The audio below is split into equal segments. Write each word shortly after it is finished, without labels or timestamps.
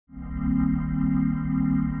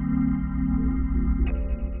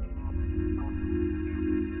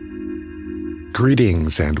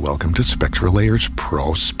Greetings and welcome to SpectraLayers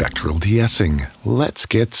Pro Spectral De-Essing. Let's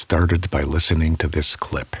get started by listening to this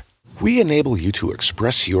clip. We enable you to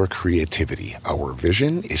express your creativity. Our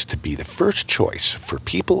vision is to be the first choice for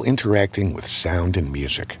people interacting with sound and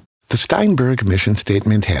music. The Steinberg mission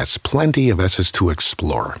statement has plenty of S's to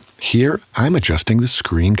explore. Here, I'm adjusting the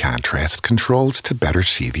screen contrast controls to better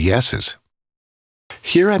see the S's.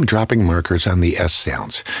 Here I'm dropping markers on the S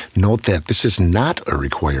sounds. Note that this is not a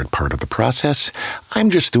required part of the process. I'm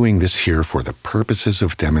just doing this here for the purposes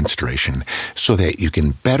of demonstration so that you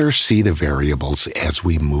can better see the variables as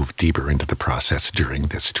we move deeper into the process during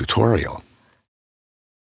this tutorial.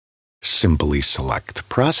 Simply select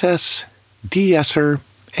Process, De-Esser,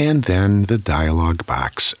 and then the dialog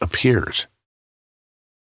box appears.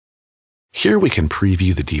 Here we can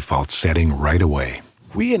preview the default setting right away.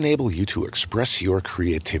 We enable you to express your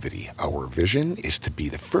creativity. Our vision is to be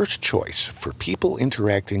the first choice for people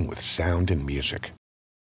interacting with sound and music.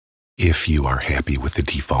 If you are happy with the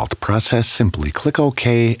default process, simply click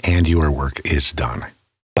OK and your work is done.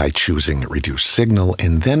 By choosing Reduce Signal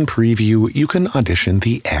and then Preview, you can audition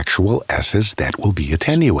the actual S's that will be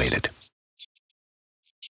attenuated.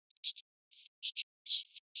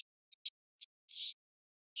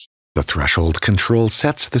 The threshold control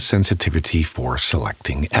sets the sensitivity for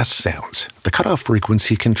selecting S sounds. The cutoff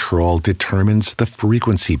frequency control determines the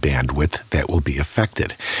frequency bandwidth that will be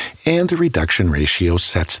affected, and the reduction ratio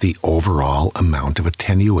sets the overall amount of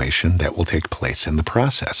attenuation that will take place in the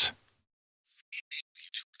process.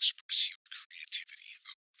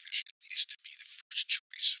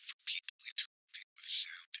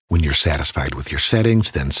 When you're satisfied with your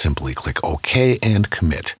settings, then simply click OK and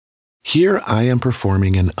commit. Here I am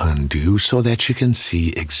performing an undo so that you can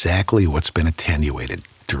see exactly what's been attenuated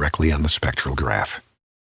directly on the spectral graph.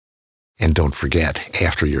 And don't forget,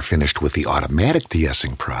 after you're finished with the automatic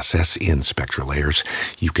de-essing process in SpectraLayers,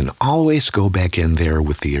 you can always go back in there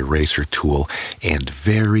with the eraser tool and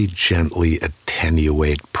very gently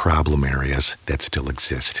attenuate problem areas that still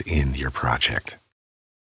exist in your project.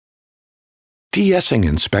 De-essing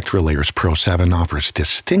in SpectraLayers Pro 7 offers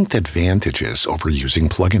distinct advantages over using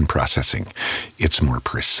plugin processing. It's more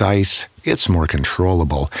precise, it's more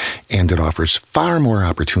controllable, and it offers far more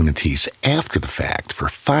opportunities after the fact for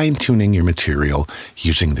fine-tuning your material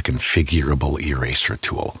using the configurable eraser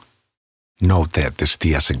tool. Note that this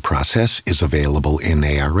de-essing process is available in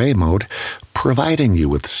ARA mode, providing you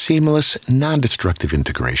with seamless, non-destructive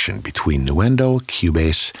integration between Nuendo,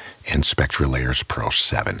 Cubase, and SpectraLayers Pro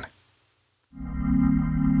 7.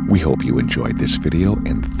 We hope you enjoyed this video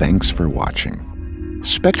and thanks for watching.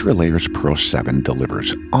 SpectraLayers Pro 7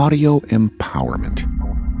 delivers audio empowerment.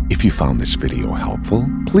 If you found this video helpful,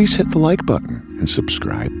 please hit the like button and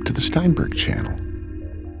subscribe to the Steinberg channel.